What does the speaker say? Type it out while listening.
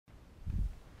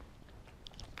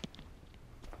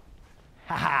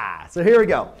Haha. So here we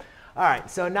go. All right,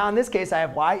 so now in this case, I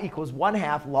have y equals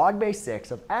 1/2 log base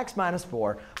 6 of x minus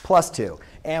 4 plus 2.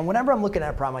 And whenever I'm looking at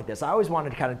a problem like this, I always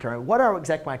wanted to kind of determine what are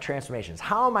exactly my transformations.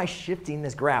 How am I shifting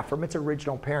this graph from its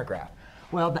original parent graph?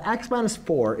 Well, the x minus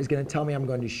 4 is going to tell me I'm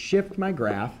going to shift my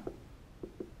graph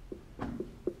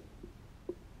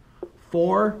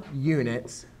 4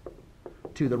 units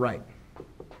to the right.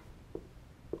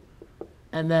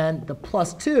 And then the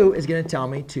plus 2 is going to tell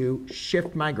me to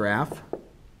shift my graph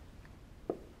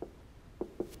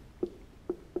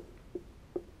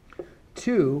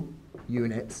 2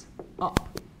 units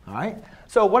up. All right?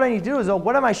 So what I need to do is,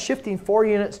 what am I shifting 4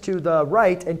 units to the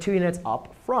right and 2 units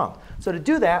up from? So to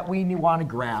do that, we want to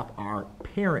graph our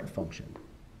parent function.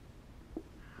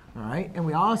 All right? And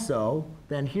we also,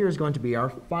 then here's going to be our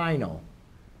final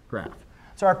graph.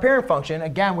 So our parent function,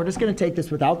 again, we're just going to take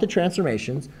this without the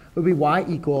transformations, would be y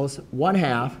equals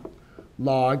 1/2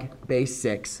 log base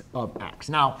 6 of x.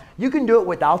 Now, you can do it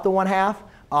without the 1/2.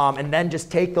 And then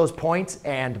just take those points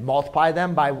and multiply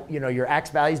them by your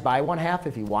x values by 1/2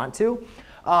 if you want to.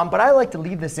 But I like to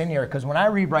leave this in here because when I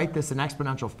rewrite this in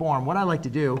exponential form, what I like to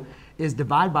do is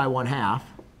divide by 1/2.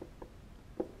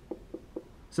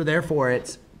 So therefore,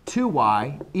 it's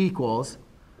 2y equals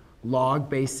log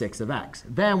base 6 of x.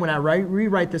 Then when I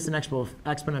rewrite this in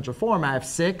exponential form, I have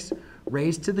 6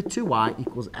 raised to the 2y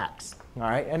equals x. All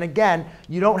right, and again,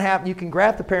 you can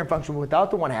graph the parent function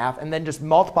without the 1/2 and then just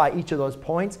multiply each of those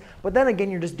points. But then again,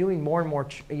 you're just doing more and more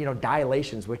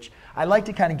dilations, which I like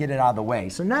to kind of get it out of the way.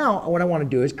 So now what I want to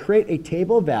do is create a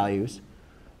table of values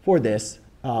for this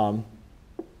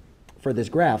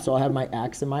graph. So I'll have my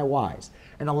x and my y's.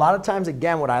 And a lot of times,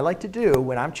 again, what I like to do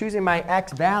when I'm choosing my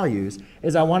x values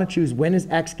is I want to choose when is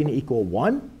x going to equal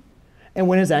 1 and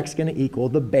when is x going to equal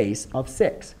the base of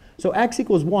 6. So x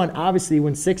equals 1, obviously,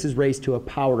 when 6 is raised to a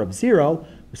power of 0.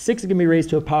 6 is going to be raised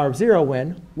to a power of 0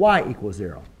 when y equals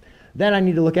 0. Then I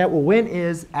need to look at, well, when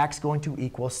is x going to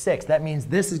equal 6? That means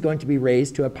this is going to be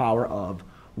raised to a power of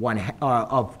 1.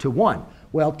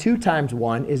 Well, 2 times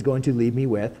 1 is going to leave me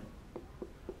with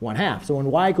 1/2. So when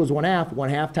y equals 1/2,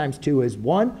 1/2 times 2 is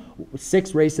 1.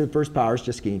 6 raised to the first power is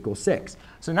just going to equal 6.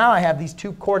 So now I have these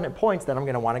 2 coordinate points that I'm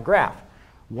going to want to graph.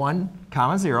 1,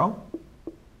 0.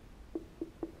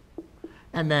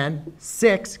 And then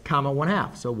 6,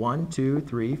 1/2. So 1, 2,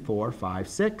 3, 4, 5,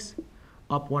 6,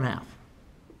 up 1/2.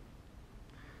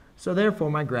 So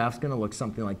therefore, my graph's going to look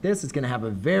something like this. It's going to have a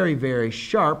very, very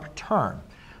sharp turn.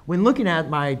 When looking at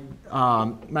my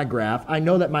graph, I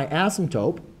know that my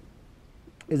asymptote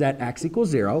is at x equals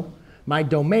 0. My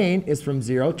domain is from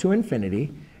 0 to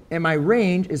infinity. And my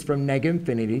range is from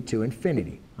 -infinity to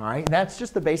infinity. All right? And that's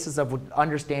just the basis of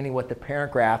understanding what the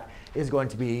parent graph is going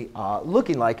to be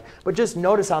looking like. But just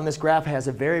notice on this graph it has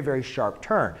a very, very sharp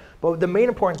turn. But the main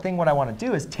important thing what I want to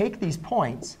do is take these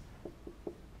points.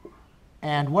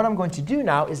 And what I'm going to do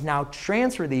now is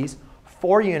transfer these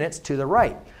 4 units to the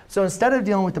right. So instead of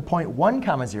dealing with the point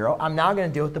 1, 0, I'm now going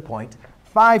to deal with the point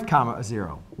 5,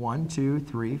 0. 1, 2,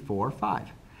 3, 4,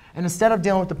 5. And instead of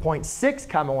dealing with the point 6,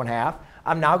 1/2,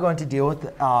 I'm now going to deal with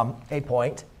a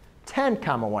point 10,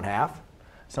 1/2.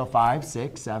 So 5,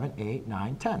 6, 7, 8,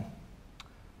 9, 10.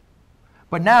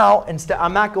 But now, instead,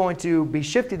 I'm not going to be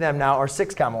shifting them now, or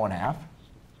 6, 1/2.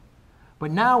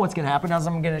 But now what's going to happen is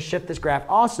I'm going to shift this graph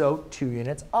also 2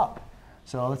 units up.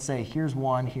 So let's say here's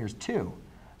 1, here's 2.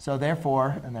 So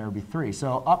therefore, and there would be 3.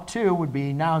 So up 2 would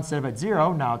be now instead of at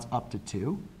 0, now it's up to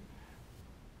 2.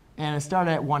 And it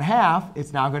started at 1/2,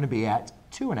 it's now going to be at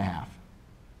 2.5.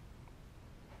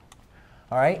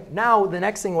 All right, now the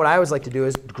next thing what I always like to do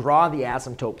is draw the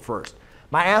asymptote first.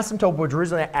 My asymptote was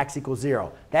originally at x equals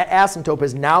 0. That asymptote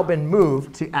has now been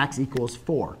moved to x equals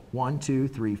 4. 1, 2,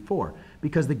 3, 4.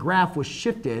 Because the graph was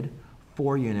shifted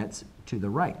 4 units to the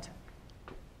right.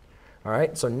 All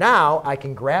right, so now I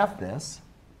can graph this.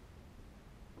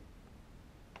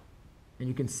 And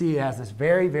you can see it has this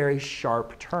very, very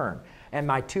sharp turn. And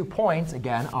my 2 points,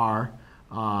 again, are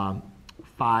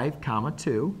 5,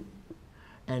 2.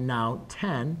 And now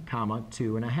 10,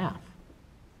 2.5.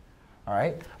 All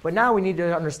right? But now we need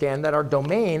to understand that our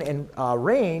domain and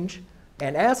range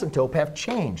and asymptote have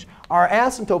changed. Our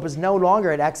asymptote is no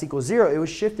longer at x equals 0. It was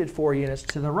shifted 4 units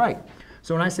to the right.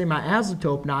 So when I say my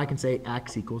asymptote, now I can say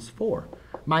x equals 4.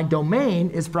 My domain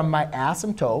is from my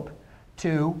asymptote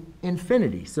to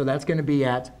infinity. So that's going to be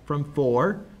from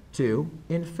 4 to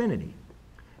infinity.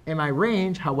 And my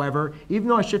range, however, even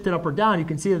though I shift it up or down, you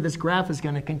can see that this graph is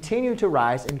going to continue to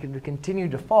rise and continue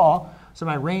to fall. So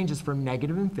my range is from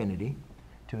 -infinity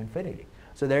to infinity.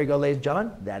 So there you go, ladies and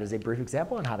gentlemen. That is a brief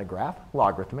example on how to graph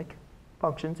logarithmic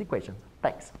functions equations.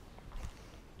 Thanks.